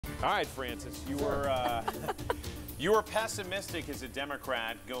All right, Francis, you were pessimistic as a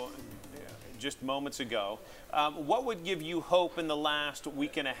Democrat just moments ago. What would give you hope in the last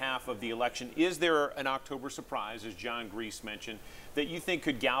week and a half of the election? Is there an October surprise, as John Griess mentioned, that you think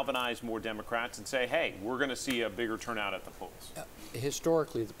could galvanize more Democrats and say, hey, we're going to see a bigger turnout at the polls?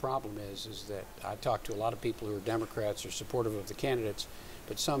 Historically, the problem is that I talk to a lot of people who are Democrats or supportive of the candidates,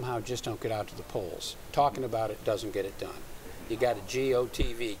 but somehow just don't get out to the polls. Talking about it doesn't get it done. You got to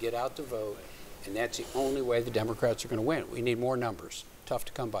GOTV, get out to vote, and that's the only way the Democrats are going to win. We need more numbers. Tough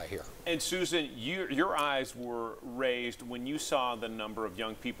to come by here. And Susan, your eyes were raised when you saw the number of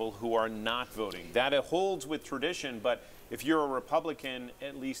young people who are not voting. That holds with tradition, but if you're a Republican,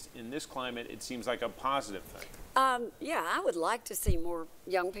 at least in this climate, it seems like a positive thing. Yeah, I would like to see more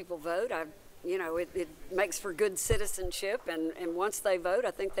young people vote. It makes for good citizenship, and once they vote,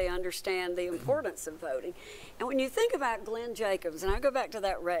 I think they understand the importance of voting. And when you think about Glenn Jacobs, and I go back to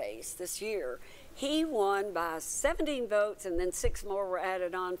that race this year, he won by 17 votes, and then 6 more were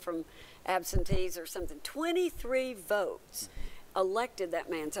added on from absentees or something. 23 votes elected that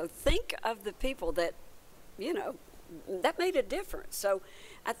man. So think of the people that, that made a difference. So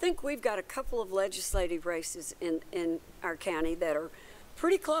I think we've got a couple of legislative races in our county that are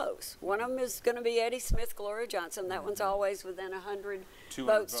pretty close. One of them is going to be Eddie Smith, Gloria Johnson. That one's always within 100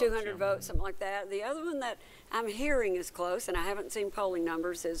 votes, 200 votes, something like that. The other one that I'm hearing is close, and I haven't seen polling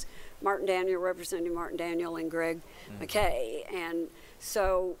numbers, is Martin Daniel, Representative Martin Daniel, and Greg McKay. And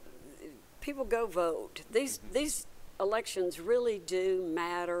so people go vote. These elections really do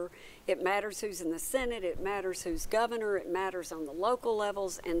matter. It matters who's in the Senate, it matters who's governor, it matters on the local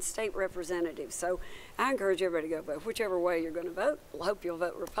levels and state representatives. So I encourage everybody to go vote. Whichever way you're going to vote, I hope you'll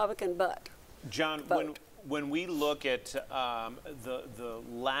vote Republican, but John, vote. When we look at the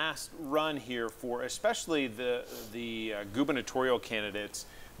last run here for especially the gubernatorial candidates,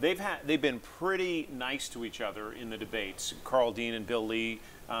 they've been pretty nice to each other in the debates. Carl Dean and Bill Lee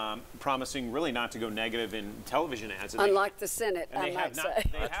promising really not to go negative in television ads. Unlike the Senate, I might say.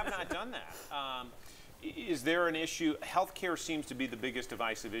 They have not done that. Is there an issue? Healthcare seems to be the biggest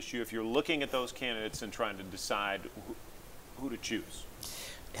divisive issue if you're looking at those candidates and trying to decide who to choose.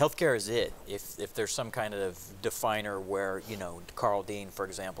 Healthcare is it. If there's some kind of definer where, Carl Dean, for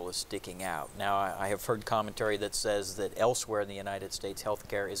example, is sticking out. Now, I have heard commentary that says that elsewhere in the United States,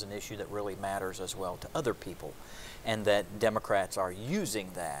 healthcare is an issue that really matters as well to other people, and that Democrats are using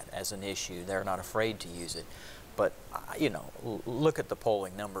that as an issue. They're not afraid to use it. But, look at the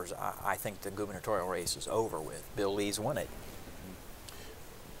polling numbers. I think the gubernatorial race is over with. Bill Lee's won it.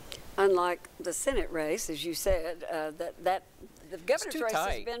 Unlike the Senate race, as you said, the governor's race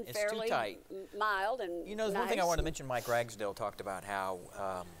has been fairly mild and there's one thing I want to mention. Mike Ragsdale talked about how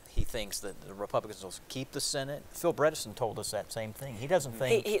he thinks that the Republicans will keep the Senate. Phil Bredesen told us that same thing. He doesn't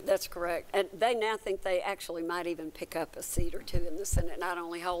think... That's correct. And they now think they actually might even pick up a seat or two in the Senate, not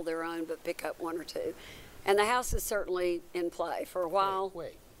only hold their own, but pick up 1 or 2. And the House is certainly in play for a while.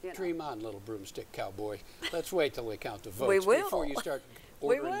 Wait. Dream on, little broomstick cowboy. Let's wait till they count the votes we will. before you start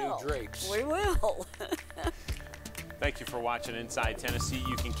ordering new drapes. We will. Thank you for watching Inside Tennessee.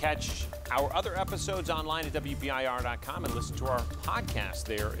 You can catch our other episodes online at WBIR.com and listen to our podcast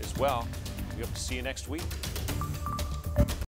there as well. We hope to see you next week.